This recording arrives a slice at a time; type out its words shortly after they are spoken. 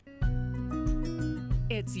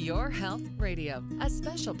It's Your Health Radio, a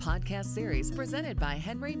special podcast series presented by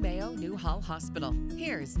Henry Mayo Newhall Hospital.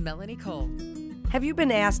 Here's Melanie Cole. Have you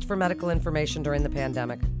been asked for medical information during the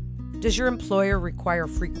pandemic? Does your employer require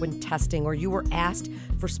frequent testing, or you were asked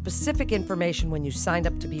for specific information when you signed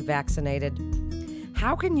up to be vaccinated?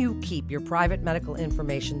 How can you keep your private medical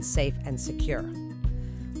information safe and secure?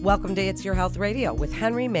 Welcome to It's Your Health Radio with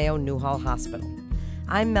Henry Mayo Newhall Hospital.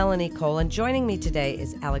 I'm Melanie Cole, and joining me today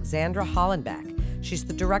is Alexandra Hollenbach. She's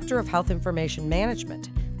the Director of Health Information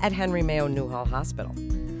Management at Henry Mayo Newhall Hospital.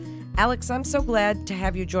 Alex, I'm so glad to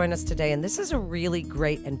have you join us today, and this is a really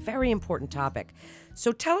great and very important topic.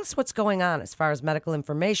 So tell us what's going on as far as medical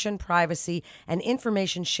information, privacy, and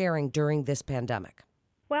information sharing during this pandemic.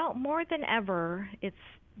 Well, more than ever, it's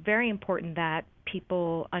very important that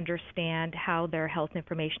people understand how their health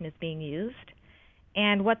information is being used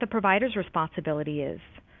and what the provider's responsibility is.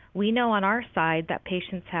 We know on our side that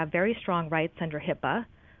patients have very strong rights under HIPAA,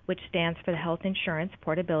 which stands for the Health Insurance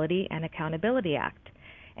Portability and Accountability Act.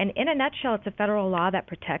 And in a nutshell, it's a federal law that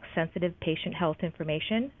protects sensitive patient health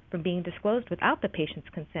information from being disclosed without the patient's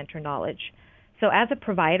consent or knowledge. So as a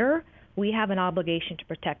provider, we have an obligation to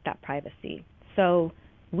protect that privacy. So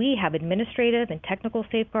we have administrative and technical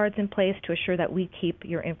safeguards in place to assure that we keep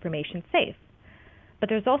your information safe. But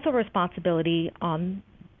there's also responsibility on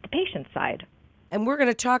the patient side. And we're going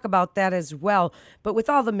to talk about that as well. But with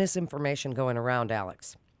all the misinformation going around,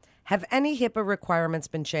 Alex, have any HIPAA requirements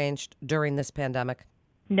been changed during this pandemic?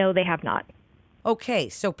 No, they have not. Okay,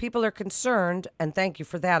 so people are concerned, and thank you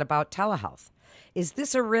for that, about telehealth. Is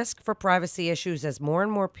this a risk for privacy issues as more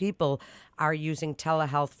and more people are using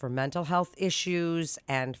telehealth for mental health issues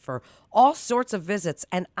and for all sorts of visits?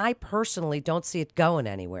 And I personally don't see it going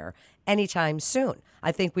anywhere anytime soon.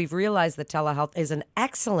 I think we've realized that telehealth is an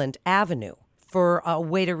excellent avenue for a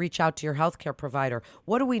way to reach out to your healthcare provider.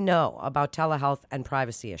 What do we know about telehealth and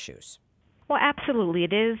privacy issues? Well, absolutely.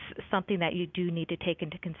 It is something that you do need to take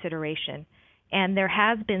into consideration. And there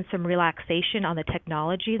has been some relaxation on the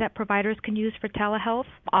technology that providers can use for telehealth.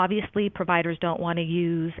 Obviously, providers don't want to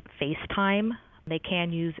use FaceTime. They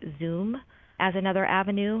can use Zoom as another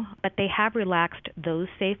avenue, but they have relaxed those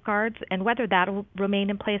safeguards. And whether that will remain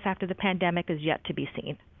in place after the pandemic is yet to be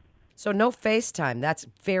seen. So no FaceTime. That's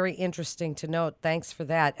very interesting to note. Thanks for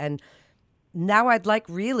that. And now I'd like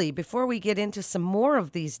really, before we get into some more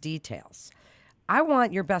of these details, I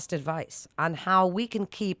want your best advice on how we can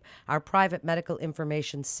keep our private medical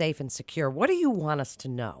information safe and secure. What do you want us to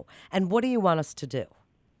know? And what do you want us to do?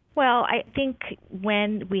 Well, I think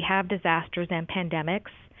when we have disasters and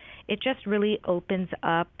pandemics, it just really opens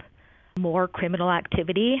up more criminal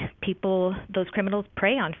activity. Those criminals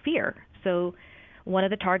prey on fear. So one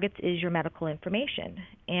of the targets is your medical information,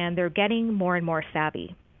 and they're getting more and more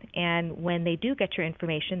savvy. And when they do get your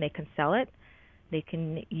information, they can sell it. They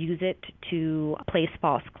can use it to place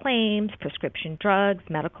false claims, prescription drugs,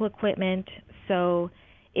 medical equipment. So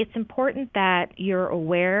it's important that you're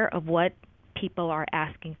aware of what people are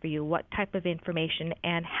asking for you, what type of information,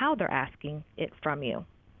 and how they're asking it from you.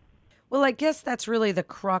 Well, I guess that's really the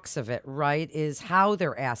crux of it, right, is how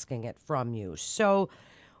they're asking it from you. So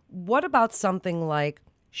what about something like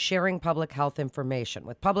sharing public health information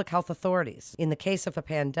with public health authorities? In the case of a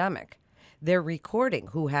pandemic, they're recording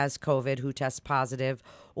who has COVID, who tests positive,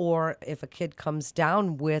 or if a kid comes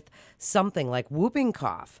down with something like whooping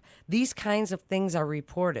cough. These kinds of things are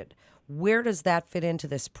reported. Where does that fit into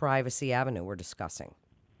this privacy avenue we're discussing?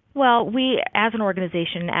 Well, we, as an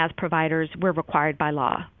organization, as providers, we're required by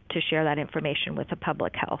law to share that information with the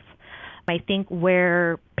public health. I think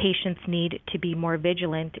where patients need to be more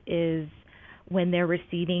vigilant is when they're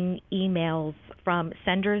receiving emails from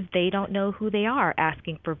senders they don't know who they are,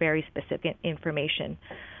 asking for very specific information,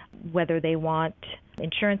 whether they want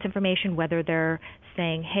insurance information, whether they're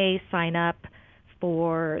saying, hey, sign up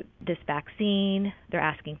for this vaccine, they're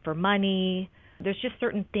asking for money. There's just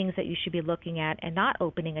certain things that you should be looking at and not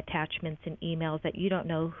opening attachments in emails that you don't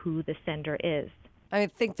know who the sender is. I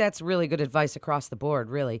think that's really good advice across the board,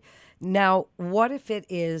 really. Now, what if it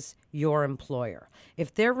is your employer?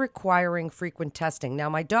 If they're requiring frequent testing. Now,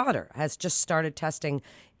 my daughter has just started testing,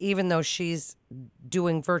 even though she's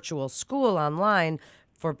doing virtual school online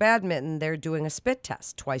for badminton, they're doing a spit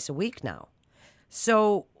test twice a week now.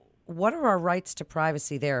 So what are our rights to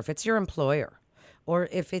privacy there if it's your employer or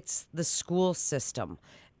if it's the school system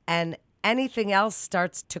and anything else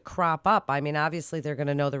starts to crop up? I mean, obviously they're going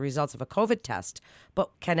to know the results of a COVID test,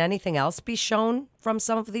 but can anything else be shown from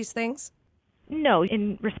some of these things? No.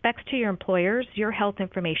 In respects to your employers, your health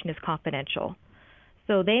information is confidential.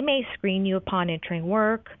 So they may screen you upon entering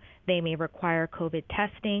work. They may require COVID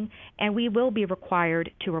testing, and we will be required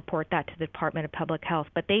to report that to the Department of Public Health,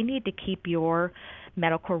 but they need to keep your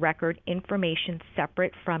medical record information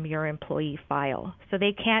separate from your employee file. So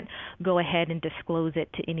they can't go ahead and disclose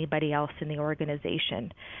it to anybody else in the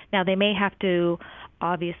organization. Now, they may have to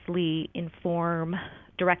obviously inform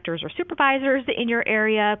directors or supervisors in your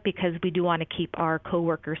area because we do want to keep our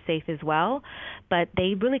coworkers safe as well, but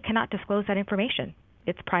they really cannot disclose that information.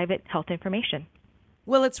 It's private health information.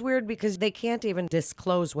 Well, it's weird because they can't even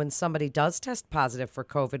disclose when somebody does test positive for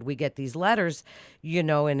COVID. We get these letters, in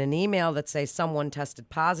an email that say someone tested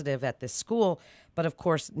positive at this school, but of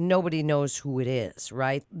course, nobody knows who it is,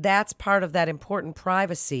 right? That's part of that important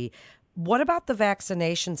privacy. What about the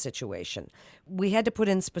vaccination situation? We had to put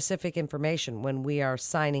in specific information when we are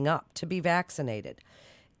signing up to be vaccinated.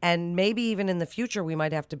 And maybe even in the future, we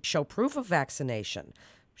might have to show proof of vaccination.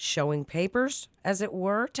 Showing papers, as it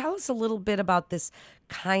were. Tell us a little bit about this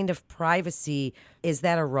kind of privacy. Is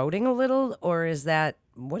that eroding a little, or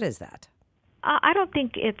what is that? I don't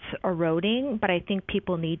think it's eroding, but I think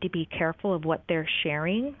people need to be careful of what they're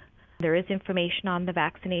sharing. There is information on the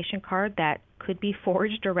vaccination card that could be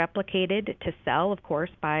forged or replicated to sell, of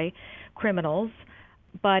course, by criminals,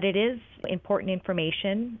 but it is important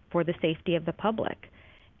information for the safety of the public.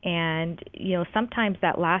 And, sometimes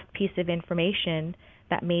that last piece of information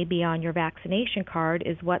that may be on your vaccination card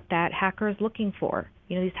is what that hacker is looking for.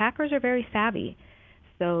 These hackers are very savvy,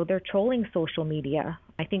 so they're trolling social media.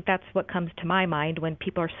 I think that's what comes to my mind when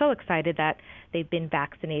people are so excited that they've been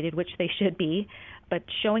vaccinated, which they should be, but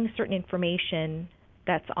showing certain information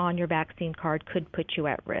that's on your vaccine card could put you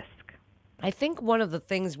at risk. I think one of the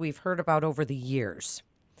things we've heard about over the years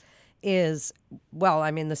is,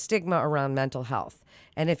 the stigma around mental health.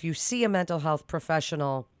 And if you see a mental health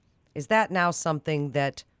professional, is that now something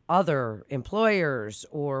that other employers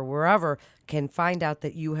or wherever can find out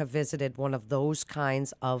that you have visited one of those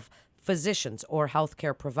kinds of physicians or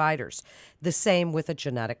healthcare providers? The same with a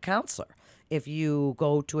genetic counselor. If you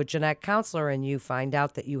go to a genetic counselor and you find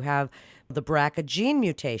out that you have the BRCA gene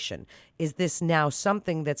mutation, is this now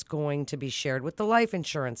something that's going to be shared with the life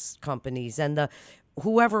insurance companies and the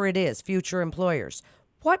whoever it is, future employers?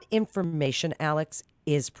 What information, Alex,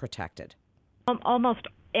 is protected? Almost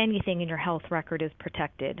anything in your health record is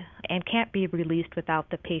protected and can't be released without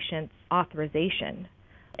the patient's authorization.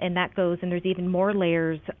 And that goes, and there's even more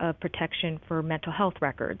layers of protection for mental health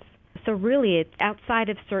records. So really, it's outside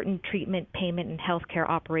of certain treatment, payment, and healthcare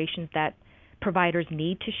operations that providers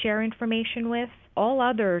need to share information with. All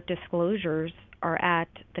other disclosures are at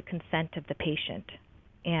the consent of the patient.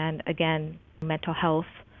 And again, mental health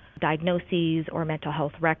diagnoses or mental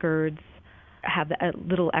health records have a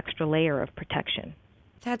little extra layer of protection.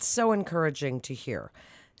 That's so encouraging to hear.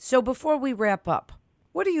 So before we wrap up,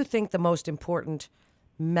 what do you think the most important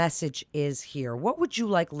message is here? What would you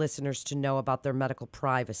like listeners to know about their medical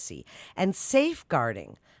privacy and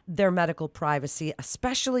safeguarding their medical privacy,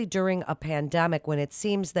 especially during a pandemic when it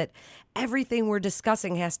seems that everything we're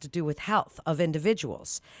discussing has to do with health of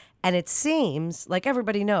individuals? And it seems like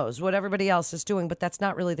everybody knows what everybody else is doing, but that's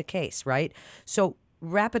not really the case, right? So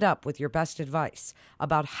wrap it up with your best advice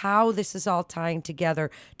about how this is all tying together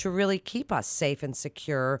to really keep us safe and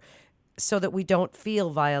secure so that we don't feel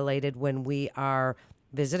violated when we are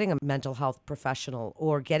visiting a mental health professional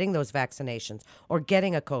or getting those vaccinations or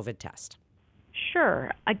getting a COVID test.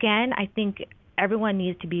 Sure. Again, I think everyone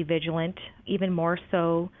needs to be vigilant, even more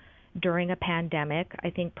so during a pandemic. I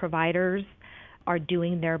think providers are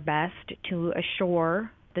doing their best to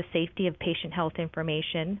assure the safety of patient health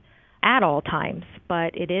information at all times,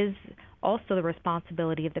 but it is also the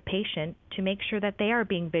responsibility of the patient to make sure that they are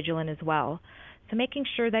being vigilant as well. So making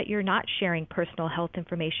sure that you're not sharing personal health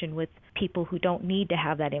information with people who don't need to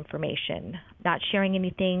have that information, not sharing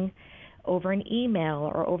anything over an email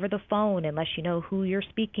or over the phone unless you know who you're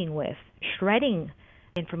speaking with, shredding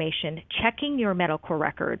information, checking your medical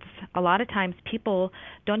records. A lot of times people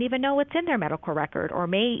don't even know what's in their medical record or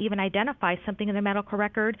may even identify something in their medical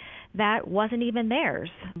record that wasn't even theirs,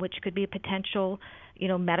 which could be a potential,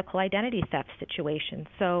 medical identity theft situation.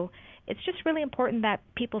 So it's just really important that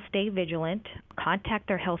people stay vigilant, contact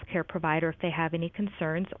their healthcare provider if they have any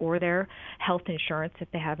concerns or their health insurance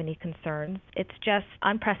if they have any concerns. It's just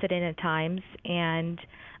unprecedented times, and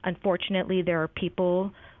unfortunately there are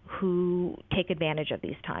people who take advantage of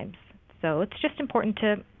these times. So it's just important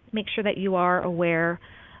to make sure that you are aware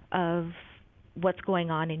of what's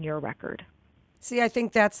going on in your record. See, I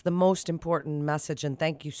think that's the most important message, and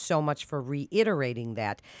thank you so much for reiterating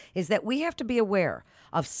that, is that we have to be aware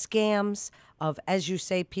of scams, of, as you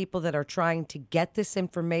say, people that are trying to get this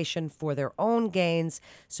information for their own gains.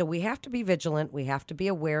 So we have to be vigilant, we have to be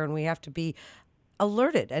aware, and we have to be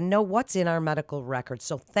alerted and know what's in our medical records.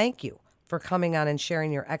 So thank you for coming on and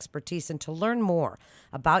sharing your expertise. And to learn more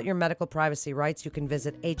about your medical privacy rights, you can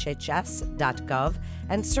visit hhs.gov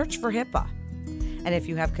and search for HIPAA. And if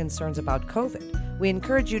you have concerns about COVID, we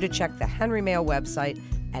encourage you to check the Henry Mayo website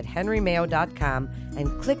at henrymayo.com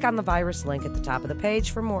and click on the virus link at the top of the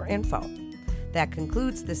page for more info. That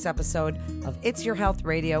concludes this episode of It's Your Health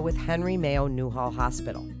Radio with Henry Mayo Newhall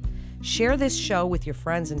Hospital. Share this show with your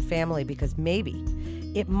friends and family because maybe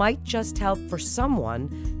it might just help for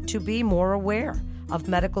someone to be more aware of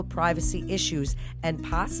medical privacy issues and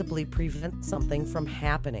possibly prevent something from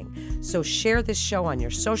happening. So share this show on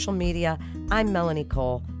your social media. I'm Melanie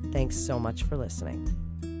Cole. Thanks so much for listening.